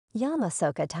Young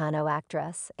Ahsoka Tano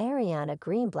actress Ariana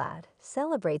Greenblatt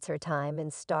celebrates her time in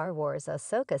Star Wars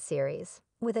Ahsoka series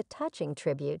with a touching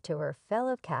tribute to her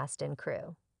fellow cast and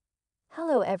crew.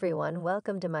 Hello everyone,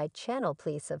 welcome to my channel.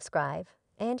 Please subscribe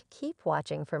and keep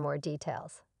watching for more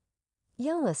details.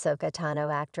 Young Ahsoka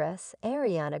Tano actress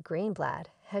Ariana Greenblatt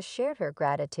has shared her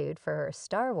gratitude for her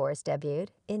Star Wars debut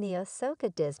in the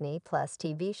Ahsoka Disney Plus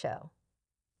TV show.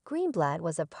 Greenblatt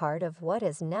was a part of what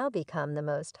has now become the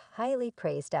most highly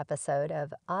praised episode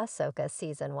of Ahsoka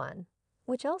Season 1,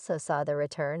 which also saw the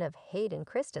return of Hayden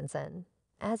Christensen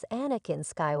as Anakin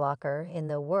Skywalker in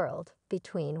The World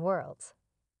Between Worlds.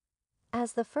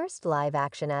 As the first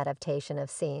live-action adaptation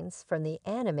of scenes from the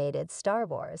animated Star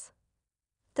Wars,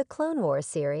 The Clone Wars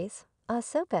series,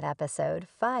 Ahsoka Episode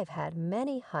 5 had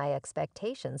many high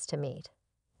expectations to meet,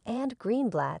 and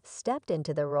Greenblatt stepped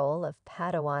into the role of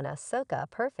Padawan Ahsoka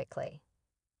perfectly.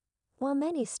 While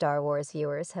many Star Wars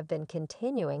viewers have been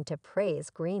continuing to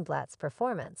praise Greenblatt's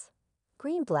performance,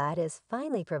 Greenblatt is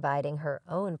finally providing her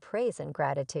own praise and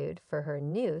gratitude for her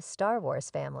new Star Wars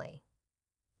family.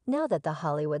 Now that the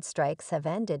Hollywood strikes have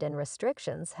ended and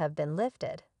restrictions have been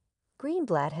lifted,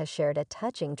 Greenblatt has shared a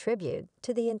touching tribute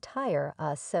to the entire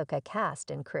Ahsoka cast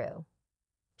and crew.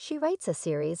 She writes a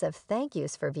series of thank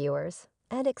yous for viewers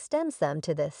and extends them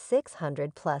to the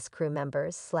 600-plus crew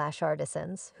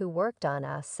members/artisans who worked on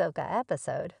Ahsoka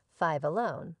Episode 5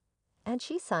 alone, and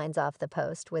she signs off the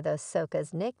post with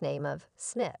Ahsoka's nickname of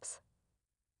Snips.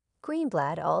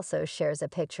 Greenblatt also shares a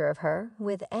picture of her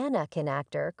with Anakin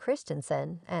actor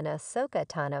Christensen and Ahsoka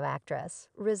Tano actress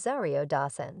Rosario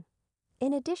Dawson,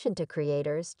 in addition to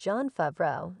creators Jon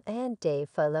Favreau and Dave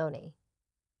Filoni.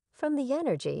 From the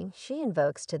energy she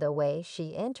invokes to the way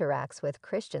she interacts with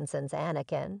Christensen's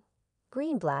Anakin,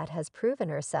 Greenblatt has proven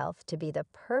herself to be the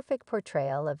perfect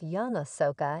portrayal of young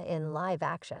Ahsoka in live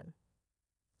action.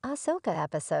 Ahsoka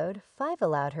Episode 5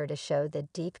 allowed her to show the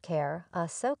deep care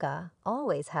Ahsoka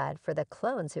always had for the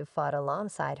clones who fought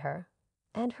alongside her,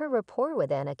 and her rapport with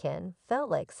Anakin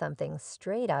felt like something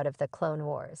straight out of the Clone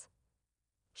Wars.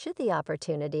 Should the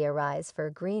opportunity arise for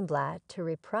Greenblatt to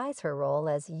reprise her role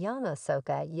as young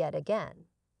Ahsoka yet again,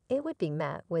 it would be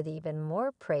met with even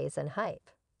more praise and hype,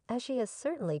 as she has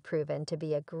certainly proven to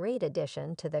be a great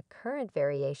addition to the current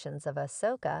variations of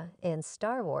Ahsoka in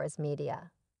Star Wars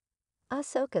media.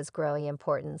 Ahsoka's growing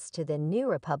importance to the New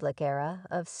Republic era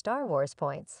of Star Wars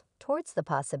points towards the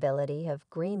possibility of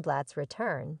Greenblatt's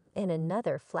return in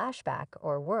another flashback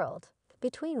or world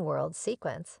between worlds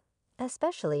sequence,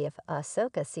 especially if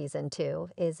Ahsoka Season 2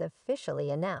 is officially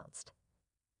announced.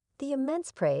 The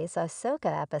immense praise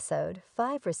Ahsoka Episode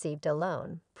 5 received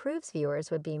alone proves viewers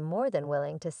would be more than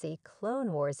willing to see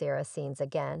Clone Wars-era scenes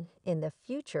again in the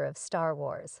future of Star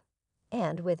Wars.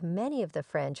 And with many of the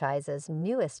franchise's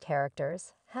newest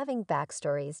characters having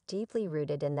backstories deeply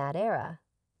rooted in that era,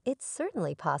 it's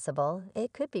certainly possible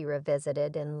it could be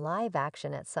revisited in live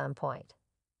action at some point.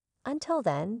 Until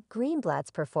then,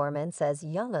 Greenblatt's performance as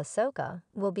young Ahsoka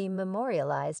will be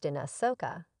memorialized in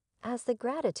Ahsoka, as the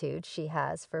gratitude she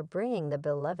has for bringing the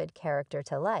beloved character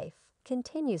to life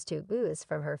continues to ooze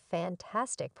from her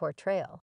fantastic portrayal.